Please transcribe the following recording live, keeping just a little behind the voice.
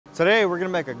Today we're gonna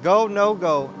make a go, no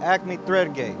go Acme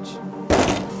thread gauge.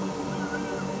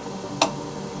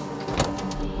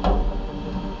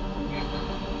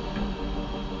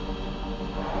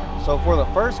 So for the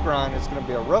first grind, it's gonna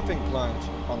be a roughing plunge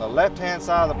on the left-hand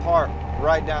side of the part,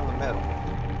 right down the middle.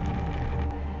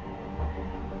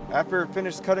 After it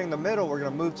finishes cutting the middle, we're gonna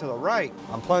move to the right.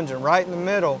 I'm plunging right in the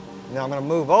middle, and then I'm gonna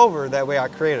move over, that way I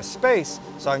create a space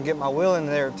so I can get my wheel in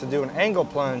there to do an angle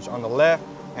plunge on the left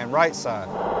and right side.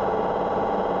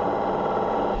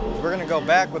 We're gonna go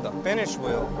back with a finish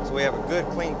wheel so we have a good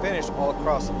clean finish all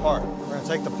across the part. We're gonna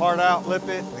take the part out, flip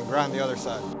it, and grind the other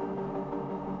side.